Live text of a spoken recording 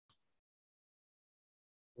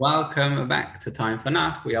Welcome back to Time for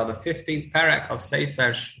Nach. We are the 15th parak of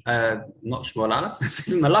Sefer, not Shmuel Aleph,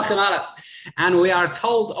 Sefer Melachim Aleph. And we are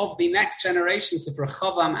told of the next generations of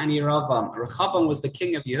Rechavam and Yeravam. Rechavam was the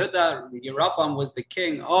king of Yehuda, Yeravam was the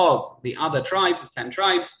king of the other tribes, the 10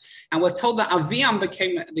 tribes. And we're told that Aviam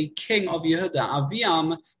became the king of Yehuda.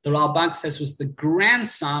 Aviam, the Ralbag says, was the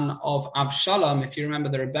grandson of Avshalom, if you remember,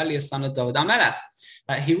 the rebellious son of David HaMelech.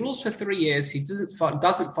 He rules for 3 years. He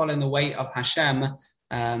doesn't follow in the way of Hashem.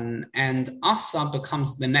 And Asa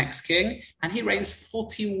becomes the next king, and he reigns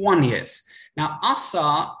 41 years. Now,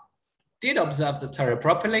 Asa did observe the Torah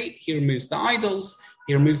properly. He removes the idols,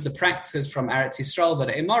 he removes the practices from Eretz Yisrael that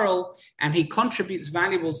are immoral, and he contributes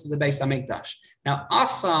valuables to the Beis HaMikdash. Now,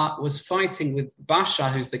 Asa was fighting with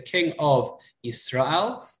Baasha, who's the king of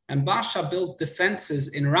Yisrael, and Baasha builds defenses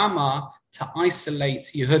in Ramah to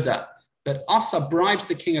isolate Yehuda. But Asa bribes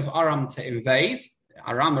the king of Aram to invade.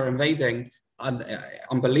 Aram are invading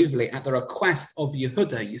unbelievably at the request of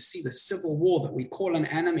Yehuda. You see the civil war that we call an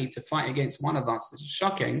enemy to fight against one of us. This is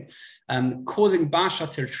shocking, causing Baasha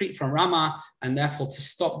to retreat from Ramah and therefore to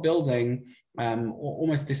stop building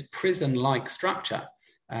almost this prison-like structure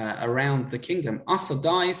around the kingdom. Asa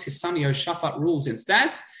dies, his son Yehoshaphat rules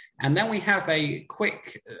instead. And then we have an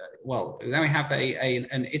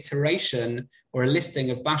iteration or a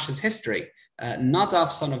listing of Baasha's history.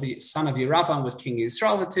 Nadav, son of Yeravam, was king of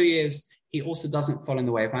Israel for 2 years. He also doesn't follow in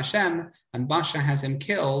the way of Hashem, and Baasha has him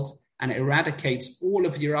killed and eradicates all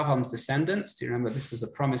of Yeravam's descendants. Do you remember this is a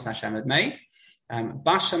promise Hashem had made?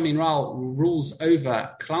 Baasha, meanwhile, rules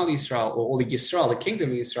over Klal Yisrael, or all the Yisrael, the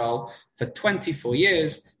kingdom of Yisrael, for 24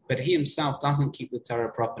 years, but he himself doesn't keep the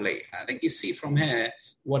Torah properly. I think you see from here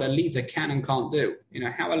what a leader can and can't do. You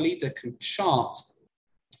know, how a leader can chart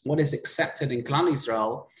what is accepted in Klal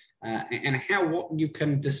Yisrael, and how what you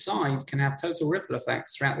can decide can have total ripple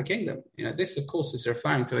effects throughout the kingdom. You know, this, of course, is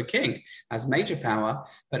referring to a king as major power,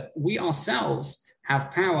 but we ourselves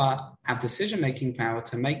have power, have decision-making power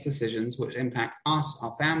to make decisions which impact us,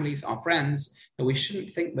 our families, our friends, that we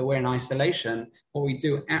shouldn't think that we're in isolation. What we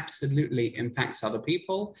do absolutely impacts other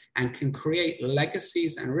people and can create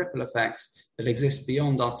legacies and ripple effects that exist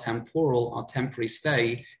beyond our temporary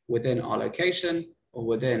stay within our location or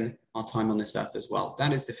within our time on this earth as well.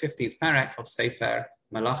 That is the 15th parak of Sefer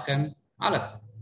Melachim Aleph.